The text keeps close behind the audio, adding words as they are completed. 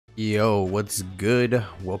Yo, what's good?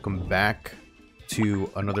 Welcome back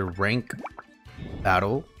to another rank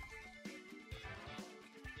battle.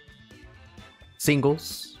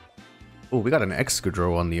 Singles. Oh, we got an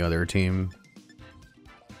Excadrill on the other team.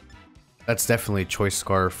 That's definitely Choice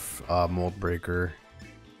Scarf, Mold Breaker.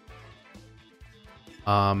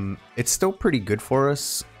 It's still pretty good for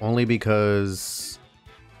us, only because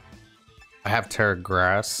I have Terra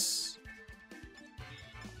Grass.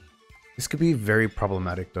 This could be very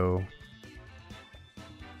problematic though.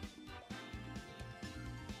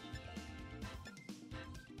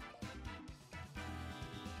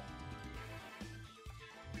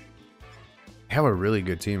 I have a really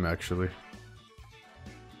good team actually.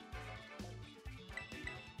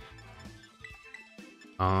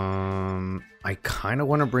 I kind of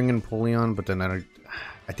want to bring in Polion, but then I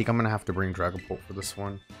think I'm gonna have to bring Dragapult for this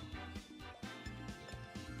one.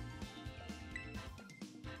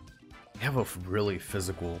 I have a really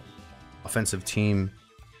physical offensive team.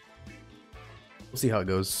 We'll see how it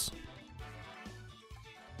goes.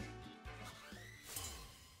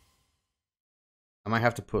 I might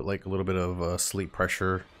have to put like a little bit of sleep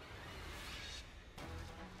pressure.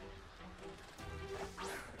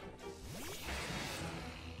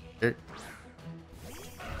 Okay.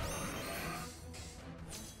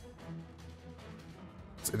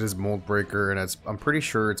 It is Mold Breaker, and I'm pretty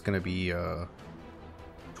sure it's gonna be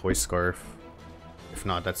Toy Scarf. If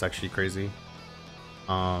not, that's actually crazy.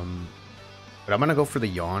 But I'm gonna go for the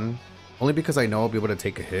Yawn, only because I know I'll be able to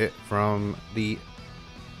take a hit from the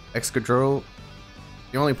Excadrill.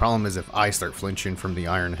 The only problem is if I start flinching from the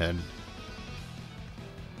Iron Head.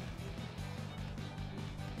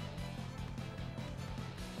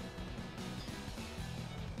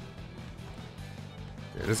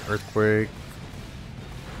 It is Earthquake.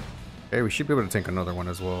 Okay, we should be able to tank another one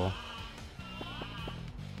as well.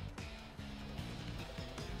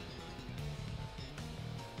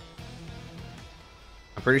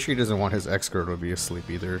 I'm pretty sure he doesn't want his Excadrill to be asleep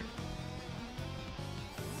either.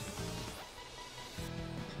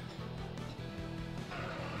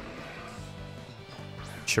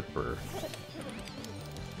 Chipper.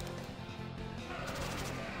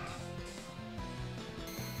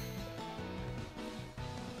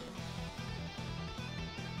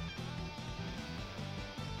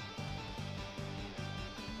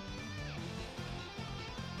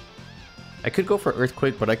 I could go for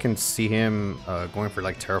Earthquake, but I can see him going for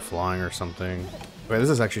like Terra Flying or something. Wait, this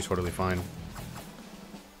is actually totally fine.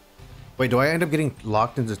 Wait, do I end up getting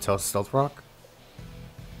locked into Stealth Rock?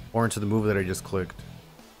 Or into the move that I just clicked?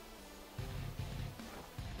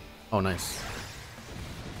 Oh, nice.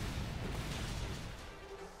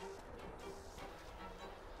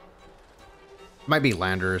 Might be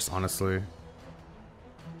Landers, honestly.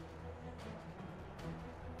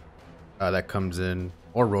 That comes in.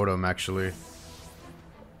 Or Rotom, actually.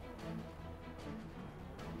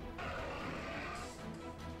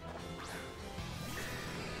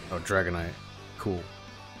 Oh, Dragonite. Cool.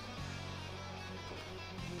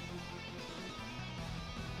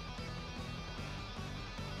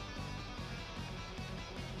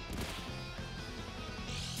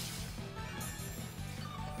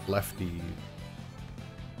 Lefty.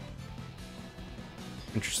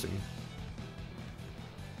 Interesting.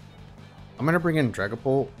 I'm gonna bring in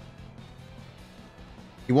Dragapult.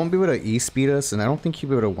 He won't be able to E-speed us, and I don't think he'll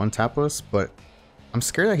be able to one-tap us, but I'm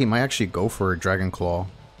scared that he might actually go for a Dragon Claw.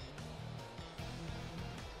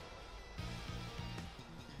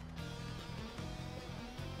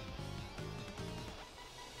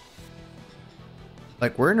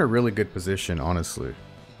 Like, we're in a really good position, honestly.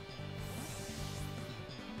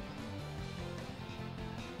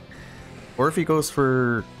 Or if he goes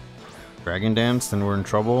for Dragon Dance, then we're in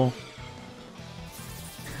trouble.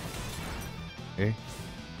 Okay.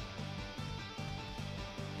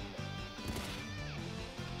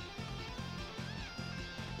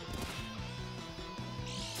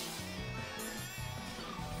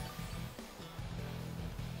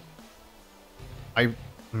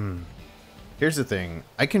 Here's the thing.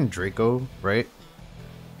 I can Draco, right?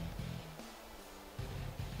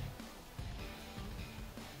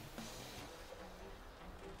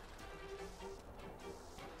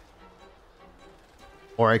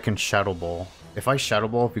 Or I can Shadow Ball. If I Shadow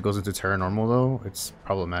Ball, if he goes into Terra Normal though, it's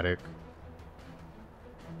problematic.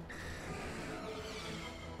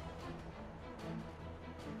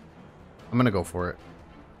 I'm gonna go for it.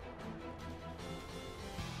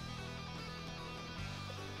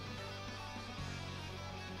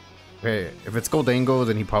 Okay, if it's Gholdengo,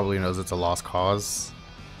 then he probably knows it's a lost cause.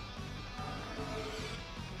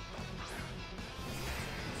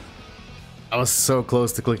 I was so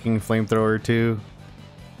close to clicking Flamethrower too.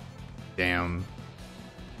 Damn.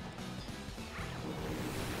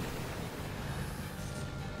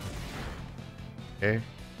 Okay.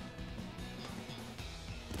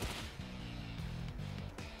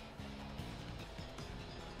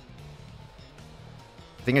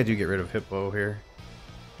 I think I do get rid of Hippo here.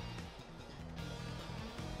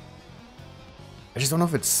 I just don't know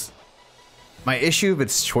if it's... My issue if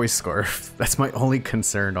it's Choice Scarf. That's my only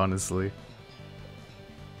concern, honestly.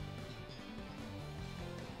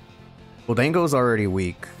 Gholdengo's already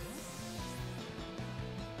weak.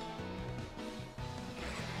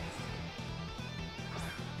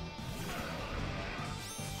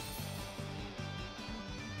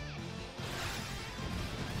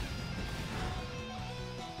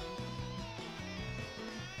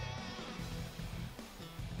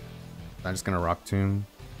 I'm just gonna Rock Tomb.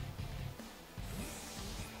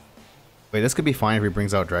 Wait, this could be fine if he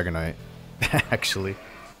brings out Dragonite. Actually.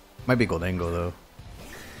 Might be Gholdengo though.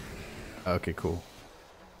 Okay, cool.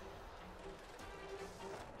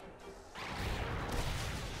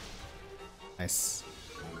 Nice.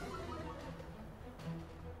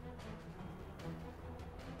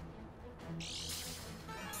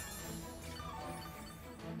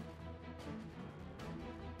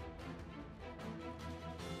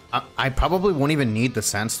 I probably won't even need the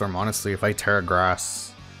Sandstorm, honestly, if I Terra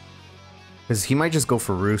Grass. Because he might just go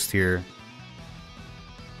for Roost here.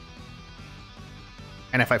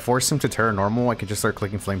 And if I force him to Terra Normal, I could just start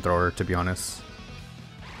clicking Flamethrower, to be honest.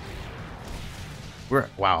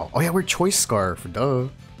 Wow. Oh yeah, we're Choice Scarf, duh.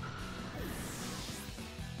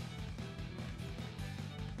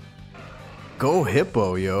 Go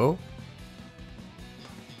Hippo, yo.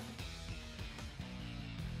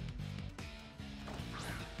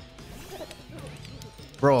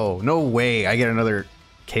 Bro, no way I get another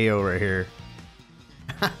KO right here.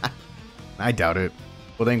 I doubt it.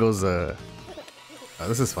 Gholdengo's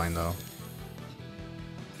this is fine though.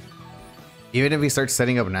 Even if he starts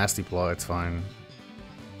setting up Nasty Claw, it's fine.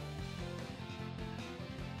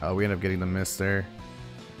 We end up getting the miss there.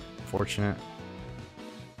 Fortunate.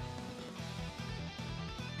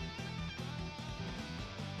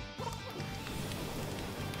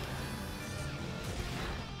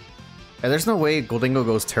 Yeah, there's no way Gholdengo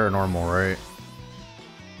goes Terra Normal, right?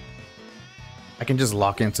 I can just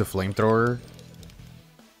lock into Flamethrower.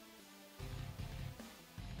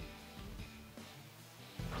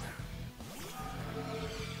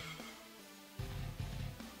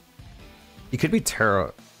 He could be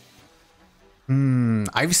Terra.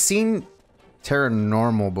 I've seen Terra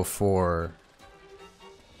Normal before.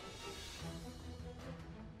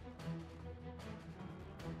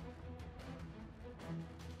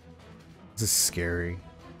 This is scary.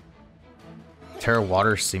 Terra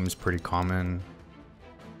Water seems pretty common.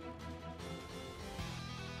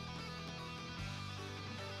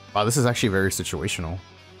 Wow, this is actually very situational.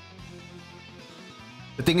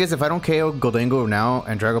 The thing is, if I don't KO Gholdengo now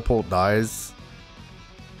and Dragapult dies,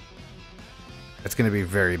 it's gonna be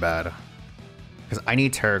very bad. Because I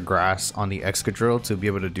need Terra Grass on the Excadrill to be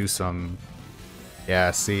able to do some... Yeah,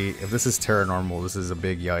 see, if this is Terra Normal, this is a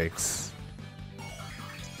big yikes.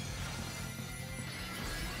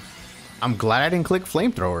 I'm glad I didn't click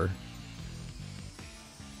Flamethrower.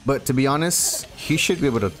 But to be honest, he should be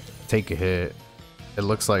able to take a hit. It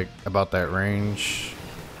looks like about that range.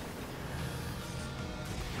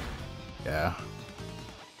 Yeah.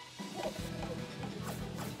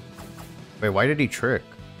 Wait, why did he trick?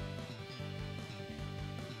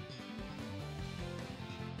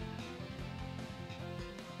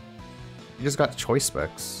 He just got Choice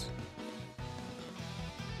Specs.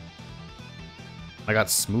 I got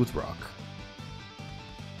Smooth Rock.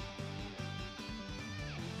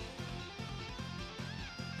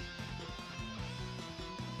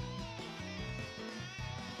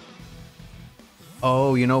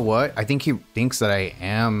 Oh, you know what? I think he thinks that I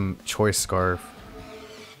am Choice Scarf.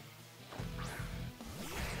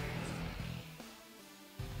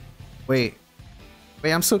 Wait,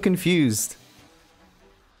 I'm so confused.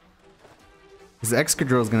 His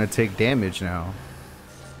Excadrill is gonna take damage now.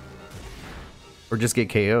 Or just get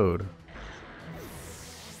KO'd.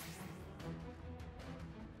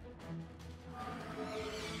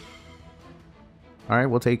 Alright,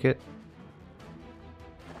 we'll take it.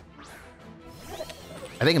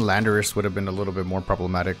 I think Landorus would have been a little bit more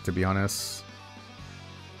problematic, to be honest.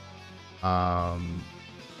 Yeah,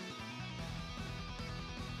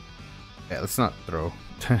 let's not throw.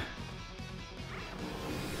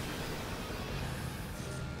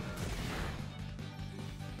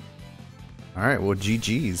 Alright, well,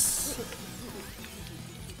 GG's.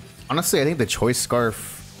 Honestly, I think the Choice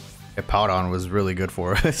Scarf Hippowdon was really good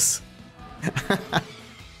for us.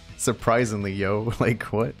 Surprisingly, yo. Like,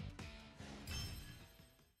 what?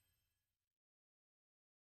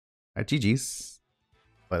 GG's.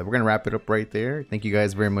 But we're going to wrap it up right there. Thank you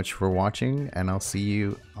guys very much for watching, and I'll see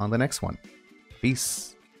you on the next one.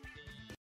 Peace.